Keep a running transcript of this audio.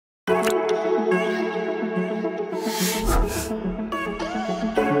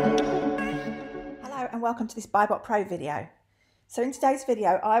and welcome to this BuyBotPro video. So in today's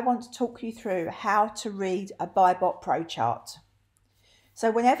video I want to talk you through how to read a BuyBotPro chart.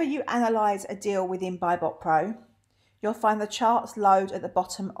 So whenever you analyse a deal within BuyBotPro, you'll find the charts load at the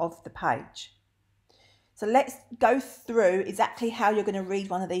bottom of the page. So let's go through exactly how you're going to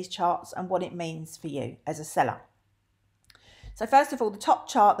read one of these charts and what it means for you as a seller. So first of all, the top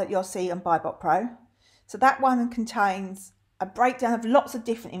chart that you'll see on BuyBotPro, so that one contains a breakdown of lots of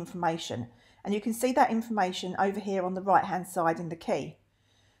different information. And you can see that information over here on the right hand side in the key.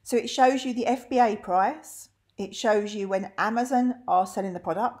 So it shows you the FBA price, it shows you when Amazon are selling the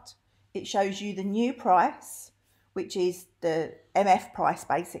product, it shows you the new price, which is the MF price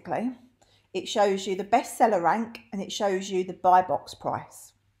basically, it shows you the bestseller rank, and it shows you the buy box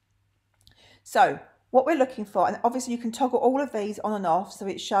price. So what we're looking for, and obviously you can toggle all of these on and off so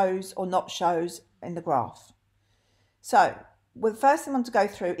it shows or not shows in the graph. So well, the first thing I want to go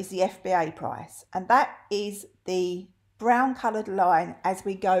through is the FBA price, and that is the brown coloured line as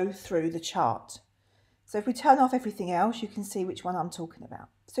we go through the chart. So if we turn off everything else, you can see which one I'm talking about.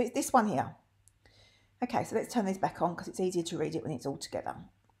 So it's this one here. Okay, so let's turn this back on because it's easier to read it when it's all together.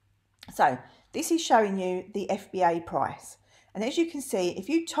 So this is showing you the FBA price. And as you can see, if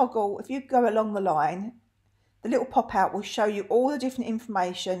you go along the line, the little pop out will show you all the different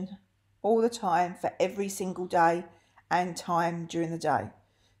information all the time for every single day and time during the day.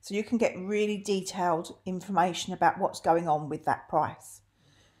 So you can get really detailed information about what's going on with that price.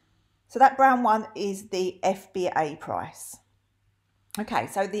 So that brown one is the FBA price. Okay,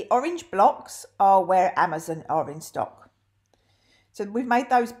 so the orange blocks are where Amazon are in stock. So we've made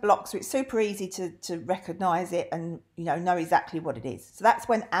those blocks so it's super easy to recognise it and know exactly what it is. So that's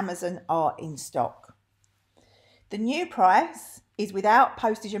when Amazon are in stock. The new price is without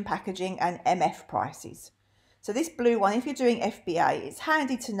postage and packaging and MF prices. So this blue one, if you're doing FBA, it's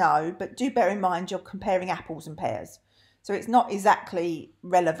handy to know, but do bear in mind you're comparing apples and pears. So it's not exactly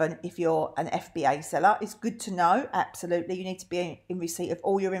relevant if you're an FBA seller. It's good to know, absolutely. You need to be in receipt of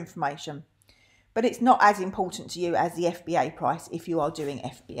all your information. But it's not as important to you as the FBA price if you are doing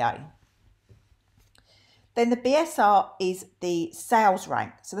FBA. Then the BSR is the sales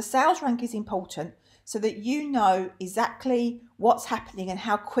rank. So the sales rank is important so that you know exactly what's happening and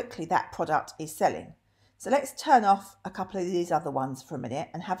how quickly that product is selling. So let's turn off a couple of these other ones for a minute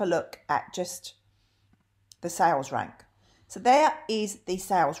and have a look at just the sales rank. So there is the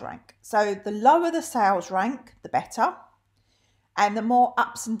sales rank. So the lower the sales rank, the better. And the more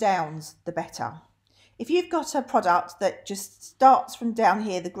ups and downs, the better. If you've got a product that just starts from down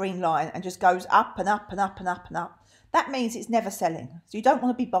here, the green line, and just goes up and up and up and up and up, that means it's never selling. So you don't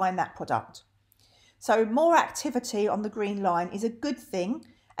want to be buying that product. So more activity on the green line is a good thing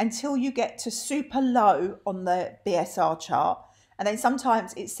until you get to super low on the BSR chart. And then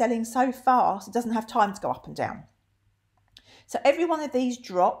sometimes it's selling so fast, it doesn't have time to go up and down. So every one of these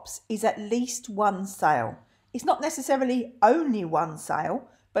drops is at least one sale. It's not necessarily only one sale,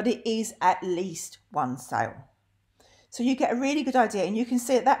 but it is at least one sale. So you get a really good idea, and you can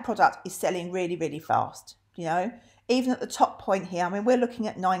see that that product is selling really, really fast. Even at the top point here, I mean, we're looking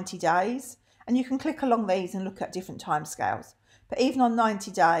at 90 days, and you can click along these and look at different time scales. But even on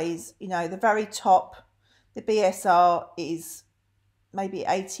 90 days, the very top, the BSR is maybe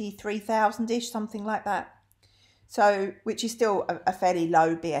 83,000-ish, something like that. So, which is still a fairly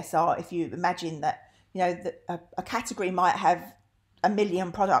low BSR if you imagine that, a category might have 1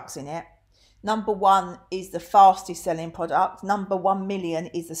 million products in it. Number one is the fastest selling product. Number 1 million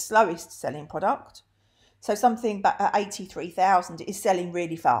is the slowest selling product. So something but at 83,000 is selling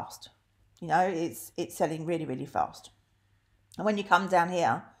really fast. It's selling really, really fast. And when you come down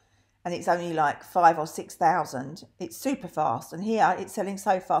here and it's only like 5,000 or 6,000, it's super fast. And here it's selling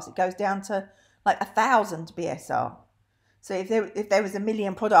so fast, it goes down to like 1,000 BSR. So if there was 1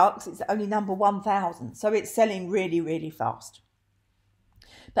 million products, it's only number 1,000. So it's selling really, really fast.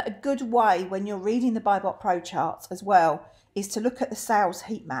 But a good way when you're reading the BuyBotPro charts as well is to look at the sales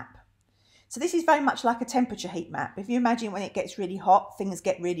heat map. So this is very much like a temperature heat map. If you imagine when it gets really hot, things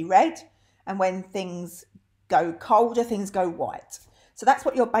get really red. And when things go colder, things go white. So that's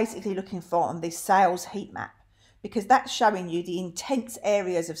what you're basically looking for on this sales heat map, because that's showing you the intense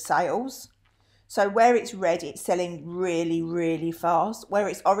areas of sales. So where it's red, it's selling really, really fast. Where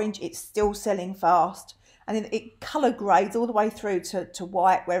it's orange, it's still selling fast. And then it colour grades all the way through to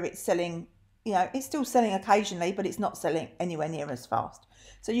white, where it's selling, it's still selling occasionally, but it's not selling anywhere near as fast.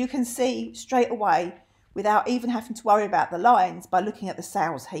 So you can see straight away without even having to worry about the lines by looking at the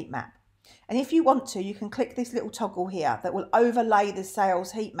sales heat map. And if you want to, you can click this little toggle here that will overlay the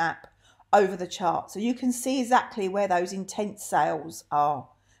sales heat map over the chart. So you can see exactly where those intense sales are.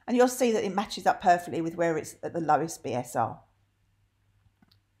 And you'll see that it matches up perfectly with where it's at the lowest BSR.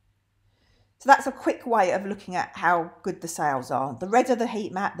 So that's a quick way of looking at how good the sales are. The redder the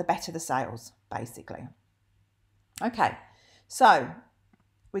heat map, the better the sales, basically. Okay, so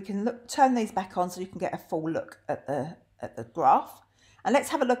we can turn these back on so you can get a full look at the graph. And let's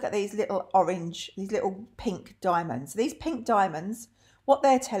have a look at these little these little pink diamonds. These pink diamonds, what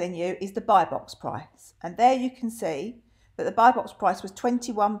they're telling you is the buy box price. And there you can see that the buy box price was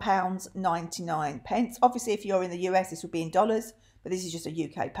 £21.99. Obviously, if you're in the US, this would be in dollars, but this is just a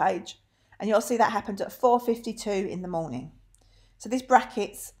UK page. And you'll see that happened at 4:52 in the morning. So this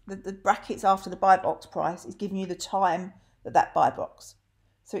brackets, the brackets after the buy box price is giving you the time that buy box.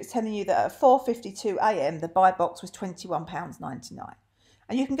 So it's telling you that at 4:52 AM, the buy box was £21.99.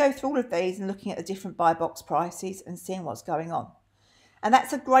 And you can go through all of these and looking at the different buy box prices and seeing what's going on. And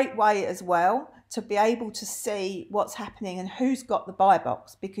that's a great way as well to be able to see what's happening and who's got the buy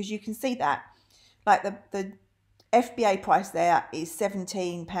box, because you can see that like the FBA price there is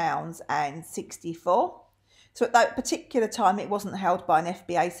 £17.64. So at that particular time, it wasn't held by an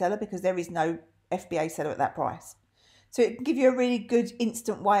FBA seller because there is no FBA seller at that price. So it can give you a really good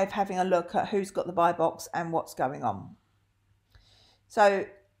instant way of having a look at who's got the buy box and what's going on. So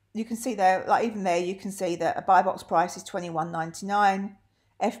you can see there, like even there, you can see that a buy box price is £21.99.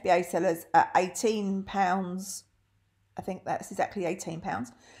 FBA sellers at £18. I think that's exactly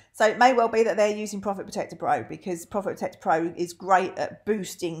 £18. So it may well be that they're using Profit Protector Pro, because Profit Protector Pro is great at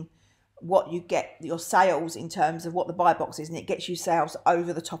boosting what you get, your sales in terms of what the buy box is, and it gets you sales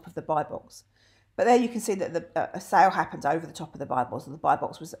over the top of the buy box. But there you can see that a sale happened over the top of the buy box, and the buy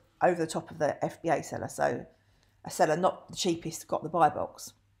box was over the top of the FBA seller. So a seller not the cheapest got the buy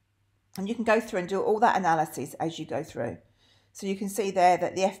box. And you can go through and do all that analysis as you go through. So you can see there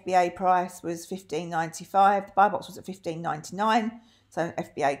that the FBA price was $15.95, the buy box was at $15.99. So an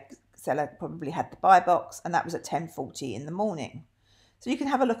FBA seller probably had the buy box, and that was at 10:40 in the morning. So you can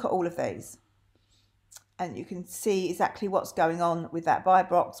have a look at all of these and you can see exactly what's going on with that buy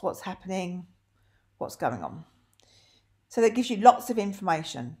box, what's happening, what's going on. So that gives you lots of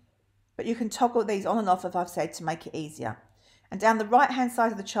information, but you can toggle these on and off, as I've said, to make it easier. And down the right hand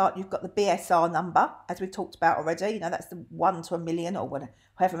side of the chart, you've got the BSR number, as we've talked about already. You know, that's the 1 to a million, or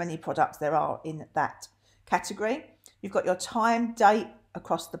however many products there are in that category. You've got your time, date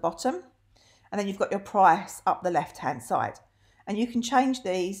across the bottom, and then you've got your price up the left hand side. And you can change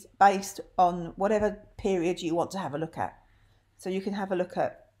these based on whatever period you want to have a look at. So you can have a look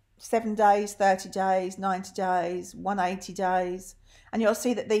at 7 days, 30 days, 90 days, 180 days, and you'll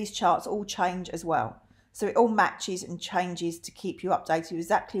see that these charts all change as well. So it all matches and changes to keep you updated with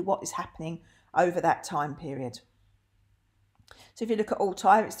exactly what is happening over that time period. So if you look at all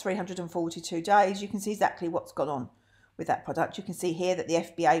time, it's 342 days. You can see exactly what's gone on with that product. You can see here that the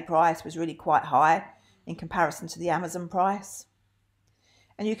FBA price was really quite high in comparison to the Amazon price.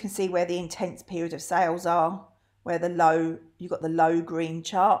 And you can see where the intense period of sales are, where you've got the low green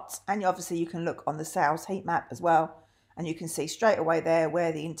charts, and obviously you can look on the sales heat map as well, and you can see straight away there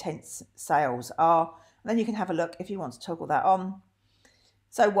where the intense sales are. And then you can have a look if you want to toggle that on.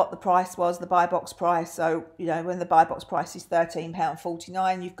 So what the price was, the buy box price. So, you know, when the buy box price is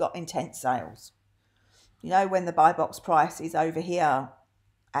 £13.49, you've got intense sales. You know, when the buy box price is over here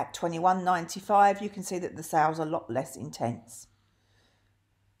at $21.95, you can see that the sales are a lot less intense.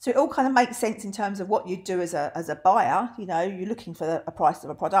 So it all kind of makes sense in terms of what you do as a buyer. You know, you're looking for a price of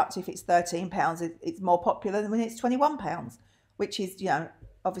a product. If it's £13, it's more popular than when it's £21, which is, you know,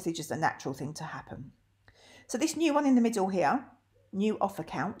 obviously just a natural thing to happen. So this new one in the middle here, new offer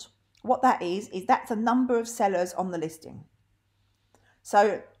count, what that is that's a number of sellers on the listing.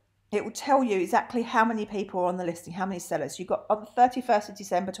 So it will tell you exactly how many people are on the listing, how many sellers. You've got on the 31st of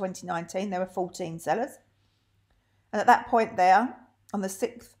December 2019, there were 14 sellers. And at that point there, on the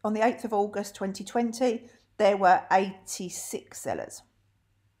 8th of August 2020, there were 86 sellers.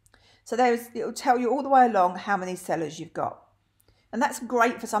 So it will tell you all the way along how many sellers you've got. And that's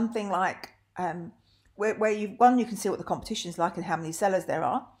great for something like where you can see what the competition is like and how many sellers there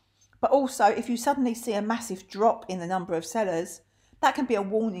are. But also, if you suddenly see a massive drop in the number of sellers, that can be a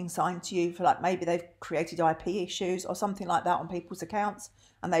warning sign to you for, like, maybe they've created IP issues or something like that on people's accounts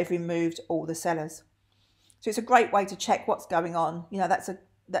and they've removed all the sellers. So it's a great way to check what's going on. You know,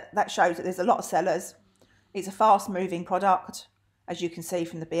 that shows that there's a lot of sellers. It's a fast moving product, as you can see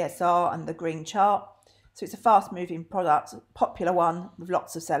from the BSR and the green chart. So it's a fast moving product, popular one with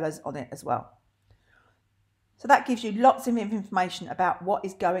lots of sellers on it as well. So that gives you lots of information about what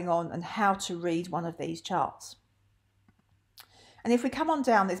is going on and how to read one of these charts. And if we come on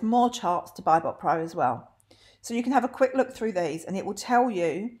down, there's more charts to BuyBotPro as well. So you can have a quick look through these and it will tell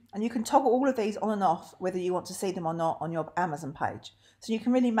you, and you can toggle all of these on and off whether you want to see them or not on your Amazon page. So you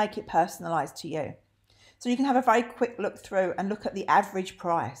can really make it personalized to you. So you can have a very quick look through and look at the average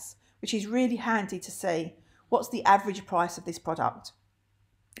price, which is really handy to see what's the average price of this product.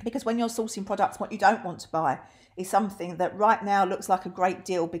 Because when you're sourcing products, what you don't want to buy is something that right now looks like a great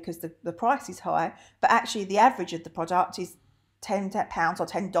deal because the price is high, but actually the average of the product is £10 or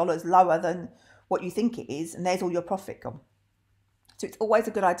 $10 lower than what you think it is, and there's all your profit gone. So it's always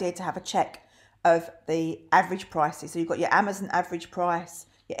a good idea to have a check of the average prices. So you've got your Amazon average price,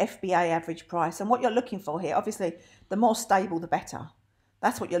 your FBA average price, and what you're looking for here, obviously, the more stable, the better.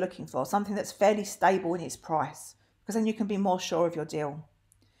 That's what you're looking for, something that's fairly stable in its price, because then you can be more sure of your deal.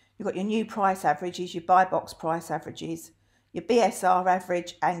 You've got your new price averages, your buy box price averages, your BSR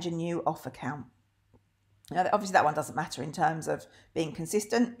average, and your new offer count. Now, obviously that one doesn't matter in terms of being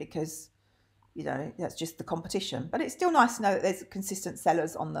consistent because, you know, that's just the competition. But it's still nice to know that there's consistent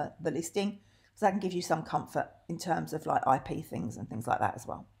sellers on the listing, because that can give you some comfort in terms of like IP things and things like that as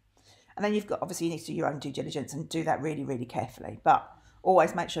well. And then you've got, obviously you need to do your own due diligence and do that really, really carefully. But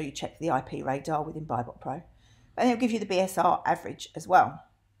always make sure you check the IP radar within BuyBotPro. And it'll give you the BSR average as well.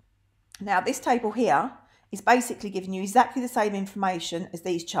 Now this table here is basically giving you exactly the same information as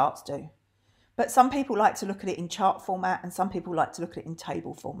these charts do. But some people like to look at it in chart format and some people like to look at it in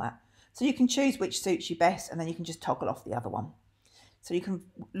table format. So you can choose which suits you best and then you can just toggle off the other one. So you can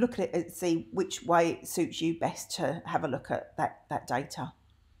look at it and see which way it suits you best to have a look at that data.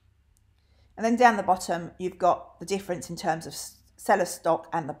 And then down the bottom, you've got the difference in terms of seller stock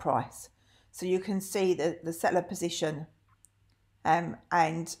and the price. So you can see the seller position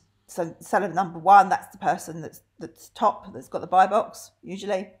and so seller number one, that's the person that's top, that's got the buy box,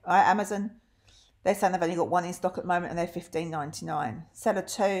 usually, right? Amazon. They're saying they've only got one in stock at the moment and they're $15.99. Seller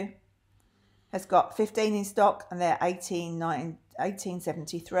 2 has got 15 in stock and they're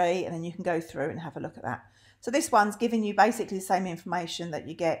 $18.73, and then you can go through and have a look at that. So this one's giving you basically the same information that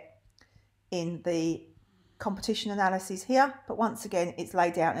you get in the competition analysis here, but once again it's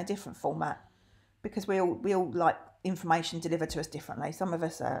laid out in a different format because we all like information delivered to us differently. Some of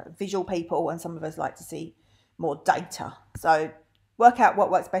us are visual people and some of us like to see more data. So work out what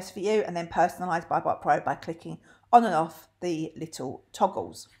works best for you and then personalize BuyBotPro by clicking on and off the little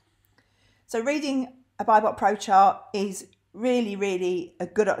toggles. So reading a BuyBotPro chart is really, really a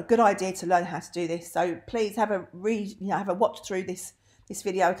good idea to learn how to do this. So please have a read, have a watch through this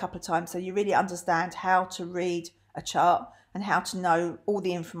video a couple of times so you really understand how to read a chart and how to know all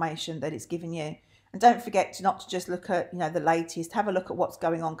the information that it's giving you. And don't forget to not just look at the latest. Have a look at what's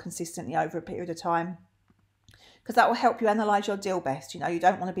going on consistently over a period of time, because that will help you analyze your deal best. You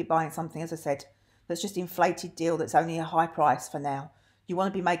don't want to be buying something, as I said, that's just inflated deal that's only a high price for now. You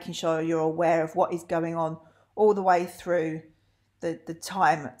want to be making sure you're aware of what is going on all the way through the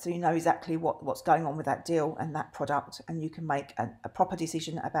time, so you know exactly what's going on with that deal and that product, and you can make a proper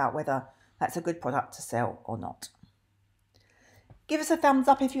decision about whether that's a good product to sell or not. Give us a thumbs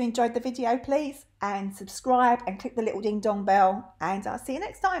up if you enjoyed the video, please, and subscribe and click the little ding dong bell, and I'll see you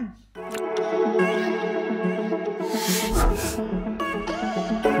next time.